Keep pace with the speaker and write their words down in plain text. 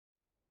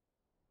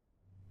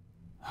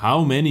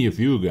How many of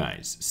you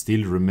guys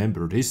still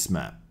remember this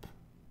map?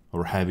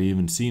 Or have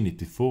even seen it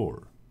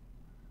before?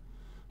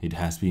 It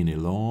has been a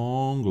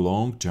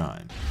long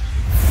time.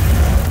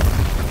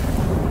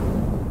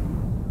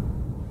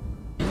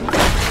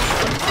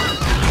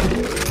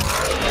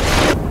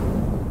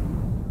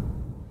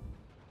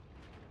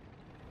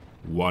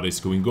 What is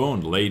going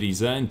on,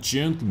 ladies and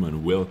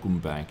gentlemen? Welcome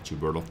back to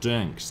World of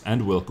Tanks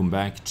and welcome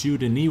back to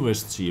the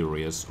newest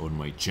series on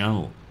my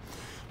channel.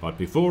 But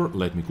before,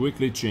 let me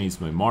quickly change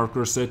my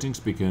marker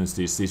settings, because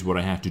this is what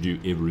I have to do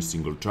every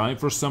single time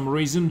for some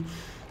reason.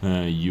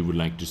 You would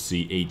like to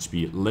see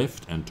HP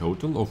left and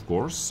total, of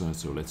course,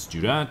 so let's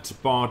do that.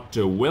 But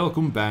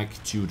welcome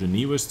back to the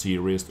newest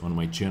series on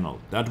my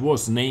channel. That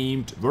was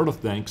named World of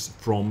Tanks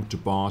from the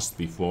past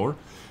before,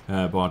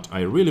 but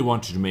I really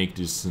wanted to make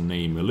this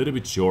name a little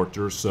bit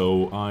shorter,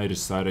 so I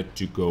decided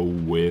to go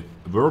with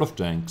World of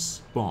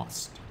Tanks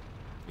past.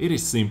 It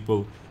is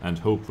simple and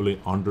hopefully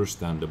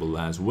understandable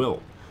as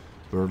well.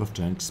 World of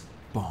Tanks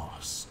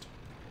past.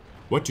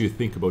 What do you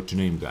think about the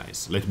name,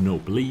 guys? Let me know,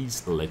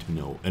 please, let me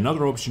know.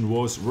 Another option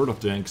was World of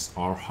Tanks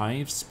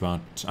Archives,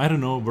 but I don't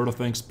know, World of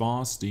Tanks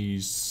past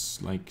is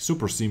like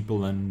super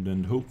simple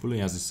and hopefully,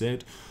 as I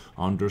said,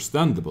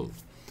 understandable.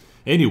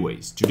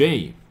 Anyways,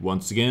 today,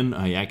 once again,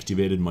 I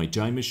activated my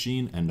time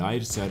machine and I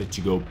decided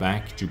to go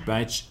back to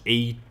patch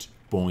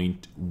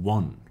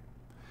 8.1.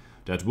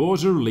 That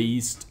was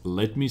released,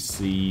 let me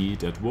see,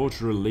 that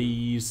was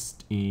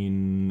released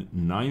in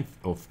 9th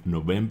of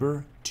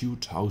November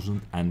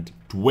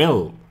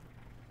 2012.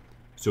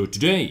 So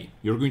today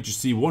you're going to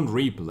see one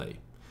replay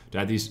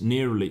that is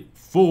nearly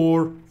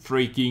 4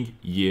 freaking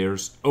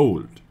years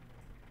old.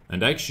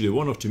 And actually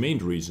one of the main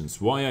reasons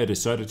why I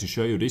decided to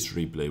show you this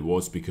replay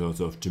was because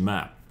of the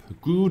map.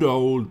 Good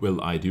old, well,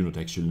 I do not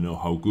actually know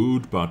how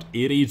good, but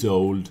it is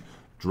old.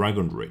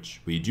 Dragon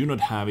Ridge. We do not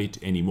have it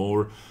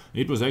anymore.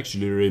 It was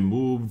actually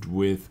removed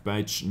with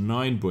patch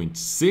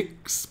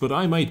 9.6, but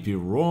I might be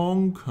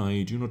wrong.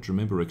 I do not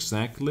remember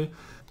exactly.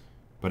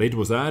 But it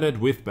was added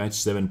with patch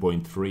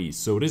 7.3.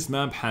 So this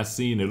map has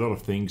seen a lot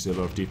of things, a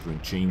lot of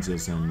different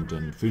changes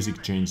and physics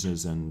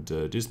changes, and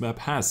this map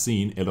has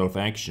seen a lot of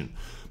action.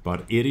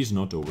 But it is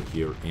not over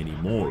here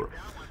anymore.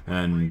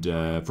 And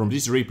from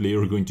this replay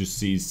you're going to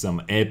see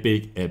some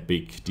epic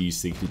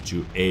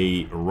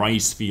T-62A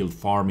rice field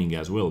farming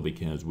as well,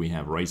 because we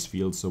have rice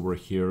fields over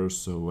here,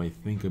 so I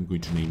think I'm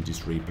going to name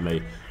this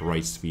replay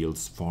Rice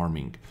Fields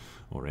Farming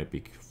or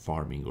Epic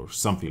Farming or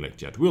something like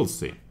that. We'll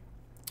see.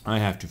 I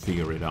have to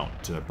figure it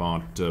out,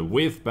 but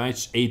with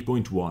patch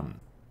 8.1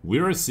 we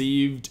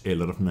received a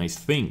lot of nice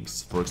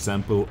things. For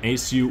example,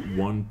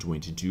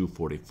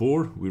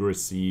 SU-12244, we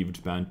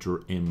received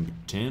Panther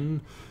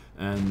M10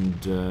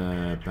 and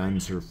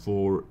Panzer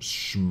IV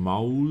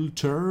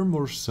Schmaulterm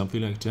or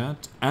something like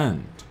that,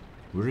 and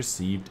we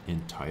received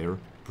entire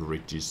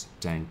British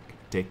tank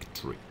tech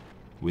tree.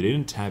 We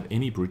didn't have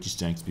any British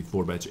tanks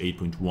before patch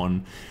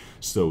 8.1,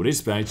 so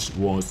this patch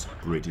was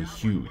pretty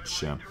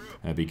huge,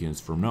 because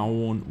from now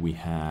on we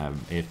have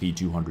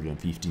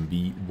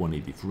FE215B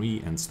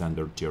 183 and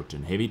standard tier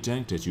 10 heavy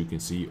tank that you can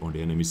see on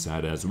the enemy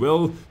side as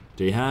well.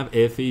 They have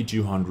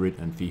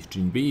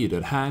FE215B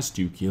that has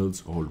 2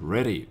 kills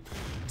already.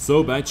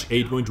 So patch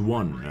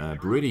 8.1, a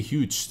pretty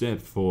huge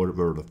step for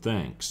World of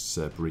Tanks.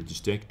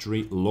 British tech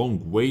tree,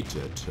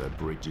 long-awaited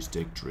British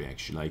tech tree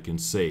actually, I can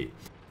say.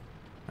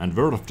 And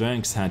World of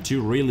Tanks had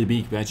 2 really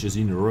big patches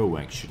in a row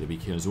actually,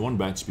 because one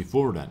patch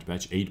before that,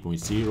 patch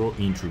 8.0,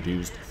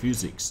 introduced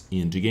physics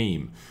in the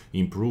game,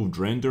 improved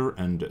render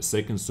and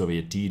second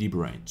Soviet TD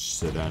branch,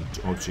 so that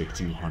Object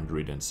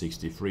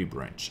 263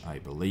 branch, I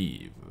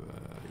believe.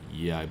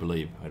 Yeah, I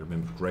believe, I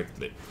remember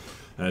correctly.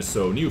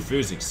 So new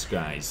physics,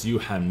 guys. You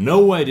have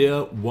no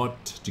idea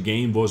what the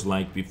game was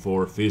like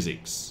before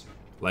physics.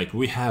 Like,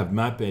 we have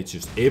map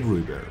edges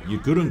everywhere. You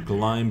couldn't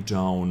climb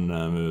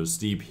down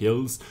steep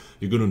hills,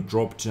 you couldn't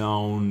drop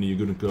down, you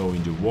couldn't go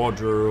into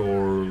water,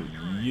 or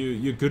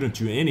you couldn't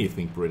do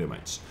anything pretty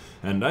much.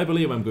 And I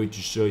believe I'm going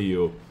to show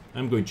you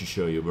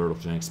World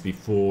of Tanks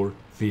before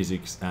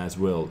physics as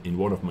well in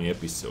one of my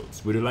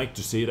episodes. Would you like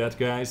to see that,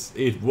 guys?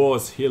 It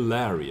was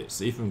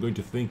hilarious, if I'm going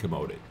to think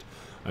about it.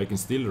 I can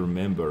still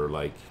remember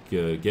like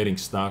getting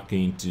stuck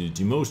into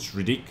the most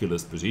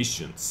ridiculous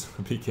positions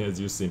because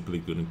you simply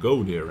couldn't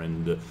go there,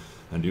 and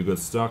you got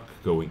stuck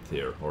going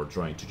there or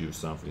trying to do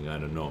something, I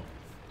don't know.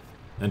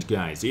 And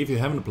guys, if you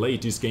haven't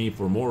played this game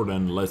for more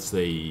than, let's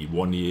say,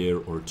 1 year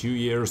or 2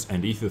 years,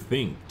 and if you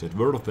think that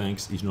World of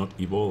Tanks is not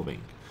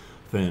evolving,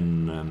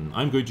 then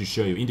I'm going to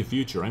show you, in the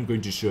future, I'm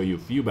going to show you a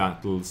few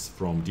battles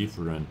from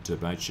different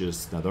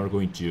patches that are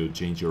going to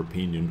change your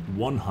opinion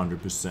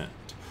 100%.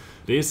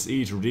 This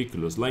is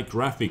ridiculous, like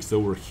graphics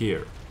over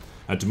here.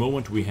 At the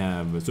moment we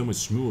have so much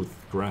smoother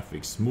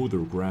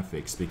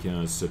graphics,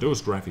 because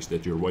those graphics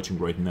that you're watching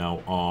right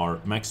now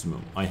are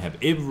maximum. I have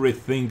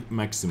everything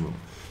maximum.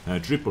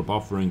 Triple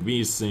buffering,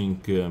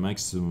 V-Sync,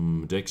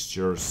 maximum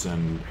textures,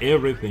 and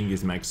everything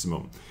is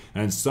maximum.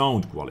 And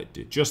sound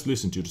quality, just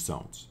listen to the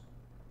sounds.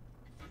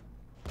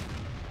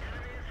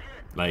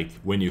 Like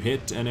when you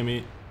hit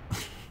enemy,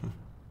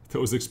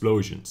 Those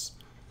explosions.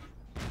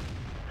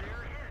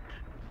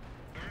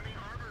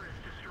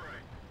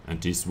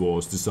 And this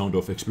was the sound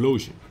of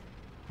explosion.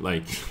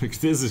 Like,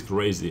 this is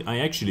crazy. I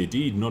actually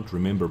did not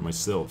remember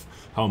myself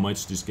how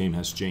much this game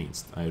has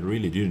changed. I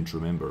really didn't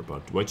remember,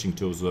 but watching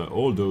those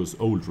all those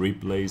old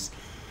replays,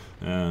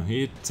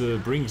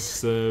 it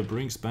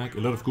brings back a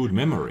lot of good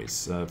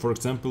memories. For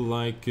example,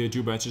 like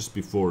 2 batches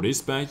before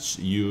this batch,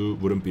 you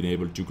wouldn't been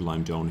able to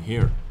climb down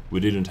here. We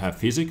didn't have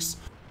physics.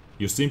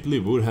 You simply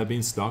would have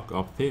been stuck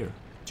up there,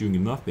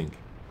 doing nothing.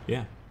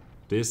 Yeah,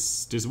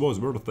 this was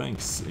worth of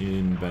thanks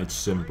in batch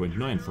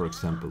 7.9, for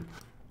example.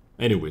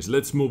 Anyways,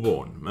 let's move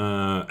on.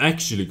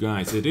 Actually,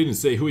 guys, I didn't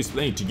say who is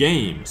playing the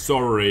game.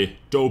 Sorry,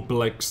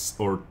 DoupleX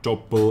or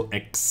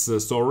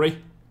DoupleX,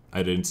 sorry.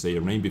 I didn't say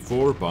your name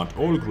before, but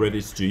all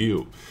credits to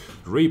you.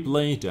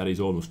 Replay that is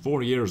almost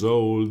 4 years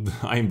old.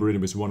 I'm pretty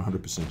much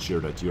 100%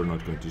 sure that you're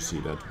not going to see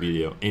that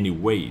video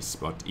anyways.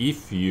 But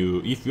if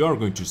you are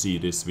going to see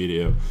this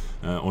video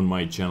on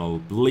my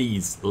channel,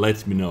 please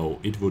let me know.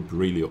 It would be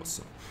really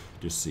awesome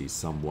to see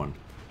someone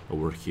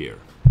over here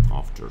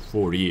after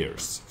 4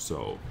 years.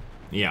 So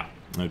yeah,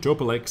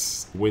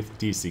 DoupleX with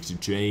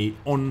T-62A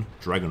on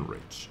Dragon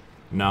Ridge.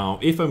 Now,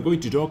 if I'm going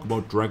to talk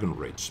about Dragon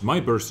Ridge, my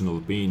personal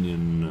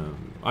opinion,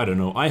 I don't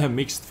know, I have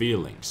mixed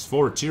feelings.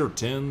 For tier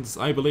 10s,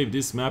 I believe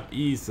this map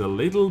is a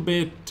little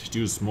bit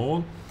too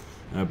small,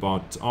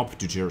 but up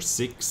to tier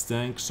 6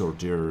 tanks or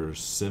tier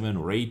 7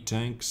 or 8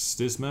 tanks,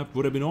 this map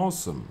would have been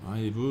awesome.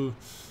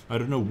 I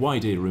don't know why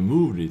they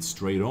removed it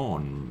straight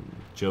on.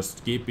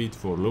 Just keep it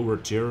for lower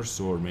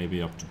tiers or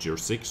maybe up to tier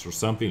 6 or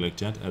something like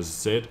that, as I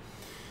said.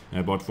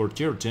 But for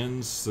tier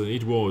 10s,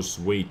 it was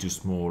way too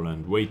small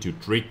and way too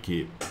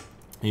tricky.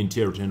 In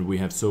tier 10 we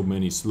have so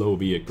many slow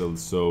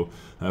vehicles, so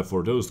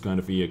for those kind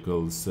of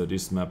vehicles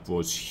this map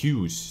was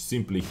huge,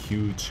 simply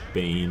huge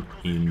pain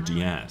in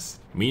the ass.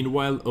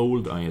 Meanwhile,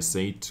 old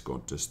IS-8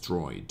 got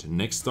destroyed.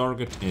 Next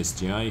target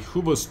STI, who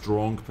was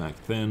strong back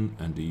then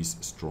and is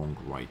strong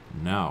right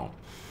now.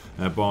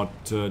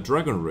 But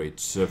Dragon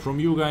Ridge, from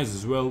you guys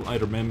as well, I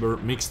remember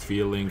mixed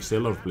feelings. A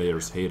lot of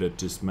players hated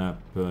this map,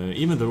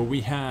 even though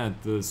we had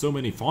so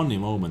many funny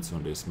moments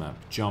on this map.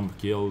 Jump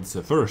kills,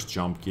 first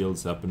jump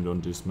kills happened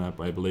on this map,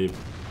 I believe.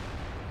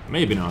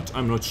 Maybe not,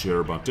 I'm not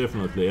sure, but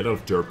definitely a lot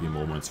of derpy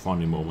moments,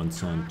 funny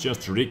moments, and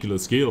just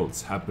ridiculous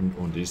kills happened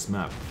on this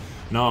map.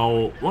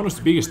 Now, one of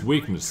the biggest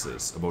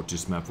weaknesses about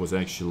this map was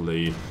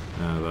actually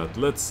that,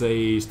 let's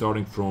say,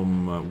 starting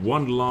from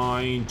 1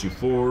 line to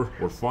 4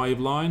 or 5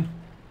 line,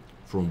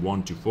 from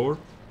 1 to 4,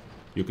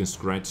 you can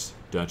scratch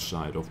that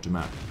side of the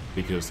map,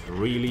 because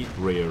really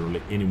rarely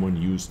anyone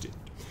used it.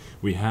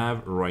 We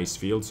have rice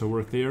fields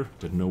over there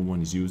that no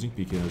one is using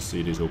because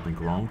it is open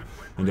ground,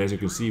 and as you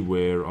can see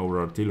where our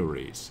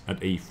artillery is,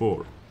 at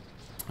A4.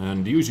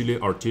 And usually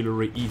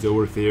artillery is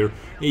over there,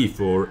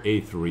 A4,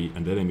 A3,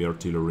 and enemy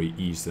artillery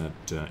is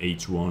at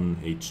H1,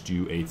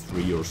 H2,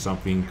 A3 or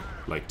something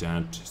like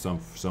that,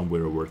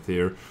 somewhere over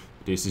there.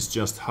 This is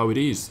just how it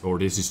is, or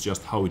this is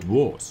just how it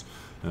was.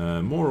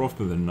 More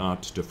often than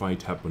not, the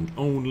fight happened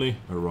only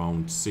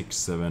around 6,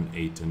 7,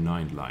 8 and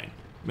 9 line.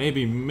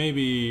 Maybe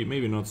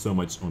not so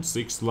much on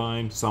 6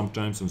 line,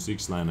 sometimes on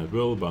 6 line as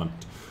well,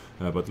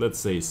 but let's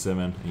say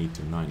 7, 8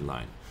 and 9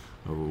 line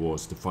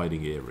was the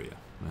fighting area.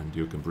 And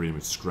you can pretty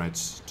much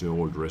scratch the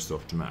whole rest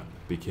of the map.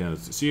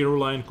 Because 0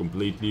 line,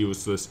 completely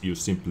useless, you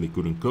simply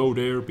couldn't go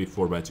there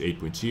before batch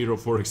 8.0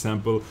 for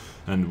example.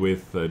 And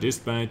with this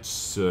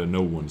batch,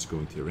 no one is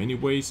going there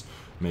anyways.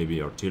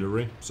 Maybe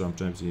artillery,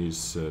 sometimes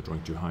is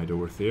trying to hide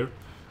over there.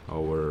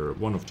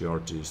 One of the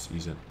artists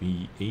is at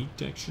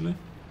B8 actually.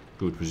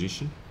 Good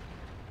position,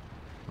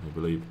 I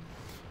believe.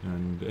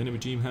 And the enemy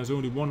team has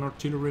only 1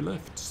 artillery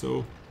left,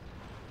 so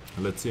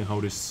let's see how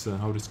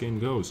this game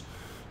goes.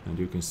 And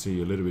you can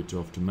see a little bit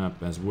of the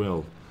map as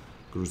well.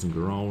 Cruising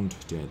around,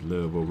 dead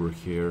love over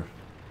here.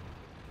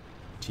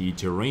 The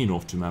terrain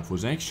of the map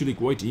was actually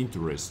quite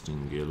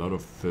interesting. A lot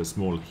of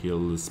small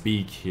hills,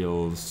 big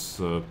hills.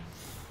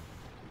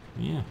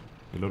 Yeah,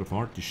 a lot of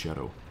arty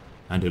shadow.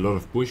 And a lot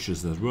of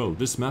bushes as well.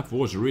 This map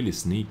was really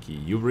sneaky.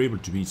 You were able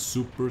to be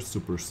super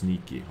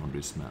sneaky on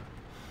this map.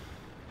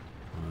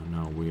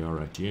 Now we are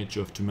at the edge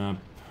of the map,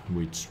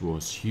 which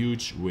was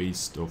huge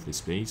waste of the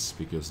space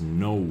because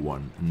no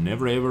one,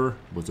 never ever,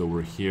 was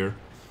over here.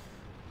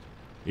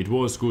 It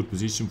was good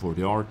position for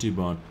the arty,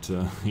 but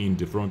in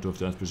the front of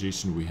that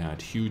position we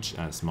had huge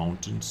ass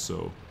mountains,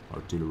 so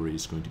artillery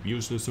is going to be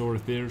useless over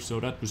there, so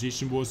that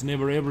position was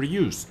never ever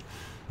used.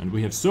 And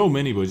we have so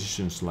many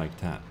positions like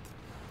that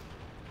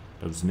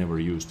was never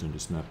used on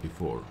this map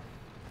before.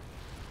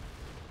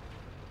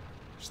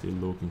 Still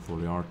looking for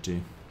the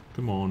arty.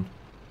 Come on,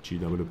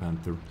 GW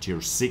Panther,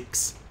 tier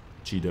 6.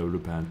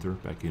 GW Panther,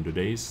 back in the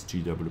days,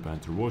 GW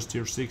Panther was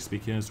tier 6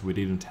 because we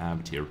didn't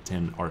have tier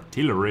 10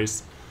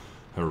 artilleries.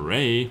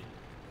 Hooray!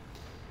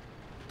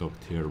 Top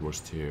tier was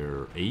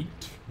tier 8,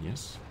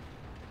 yes.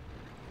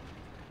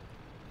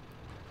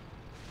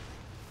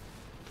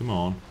 Come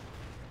on.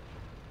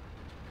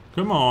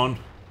 Come on!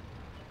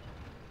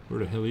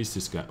 Where the hell is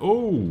this guy?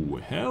 Oh,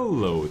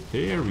 hello,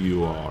 there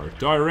you are.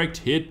 Direct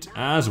hit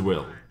as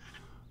well.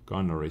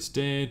 Gunner is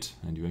dead,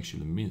 and you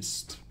actually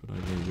missed. But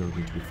I think you're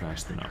going to be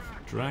fast enough.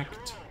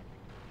 Tracked.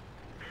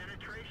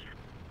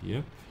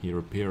 Yep, he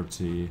repaired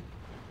the...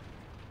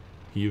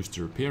 He used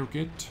the repair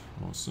kit.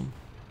 Awesome.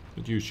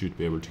 But you should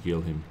be able to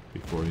kill him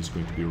before he's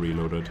going to be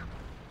reloaded.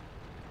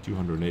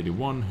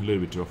 281, a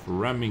little bit of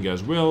ramming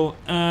as well.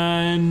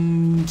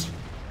 And...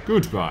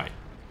 goodbye.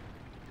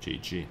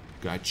 GG.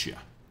 Gotcha.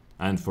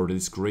 And for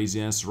this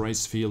crazy-ass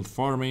rice field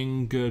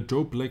farming,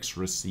 DoupleX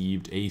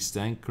received a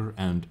stanker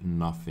and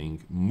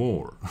nothing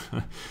more.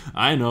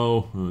 I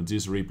know,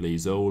 this replay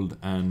is old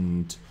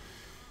and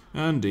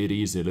it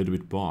is a little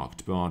bit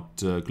bugged,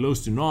 but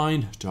close to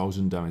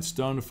 9,000 damage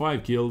done,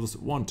 5 kills,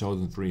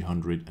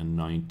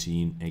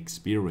 1,319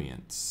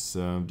 experience.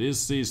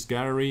 This is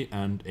scary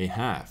and a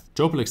half.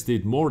 DoupleX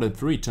did more than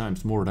 3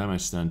 times more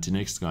damage than the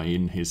next guy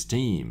in his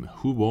team,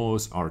 who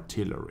was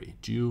Artillery,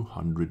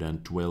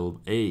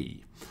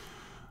 212A.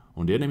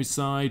 On the enemy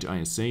side,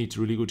 IS-8,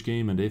 really good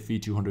game, and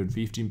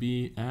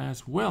FE-215B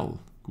as well.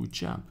 Good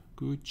job,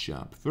 good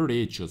job.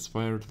 38 shots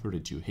fired,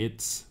 32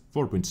 hits,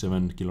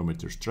 4.7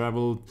 kilometers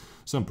traveled,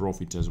 some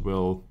profit as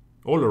well.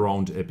 All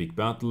around epic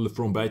battle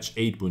from batch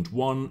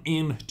 8.1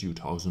 in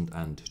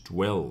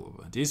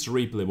 2012. This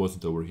replay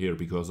wasn't over here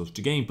because of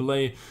the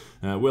gameplay,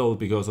 well,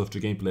 because of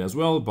the gameplay as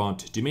well,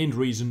 but the main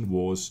reason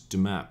was the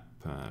map,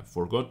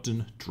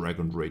 Forgotten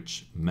Dragon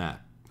Ridge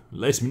map.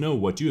 Let me know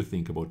what you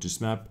think about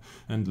this map,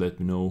 and let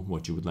me know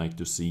what you would like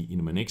to see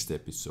in my next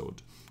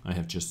episode. I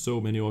have just so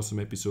many awesome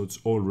episodes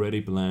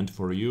already planned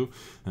for you,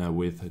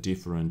 with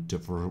different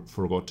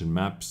forgotten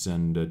maps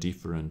and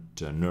different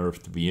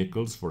nerfed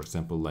vehicles, for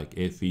example like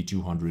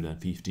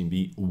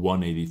FE-215B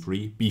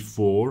 183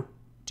 before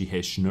the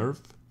Hesh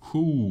nerf.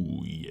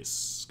 Ooh,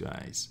 yes,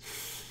 guys.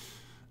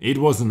 It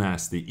was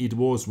nasty. It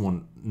was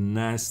one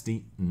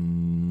nasty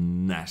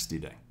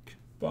deck.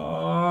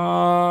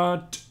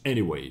 But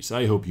anyways,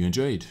 I hope you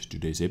enjoyed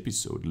today's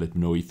episode. Let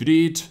me know if you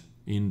did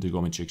in the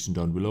comment section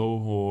down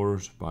below, or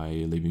by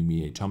leaving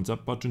me a thumbs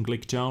up button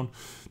click down.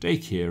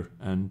 Take care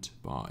and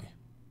bye.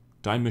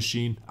 Time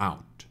Machine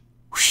out.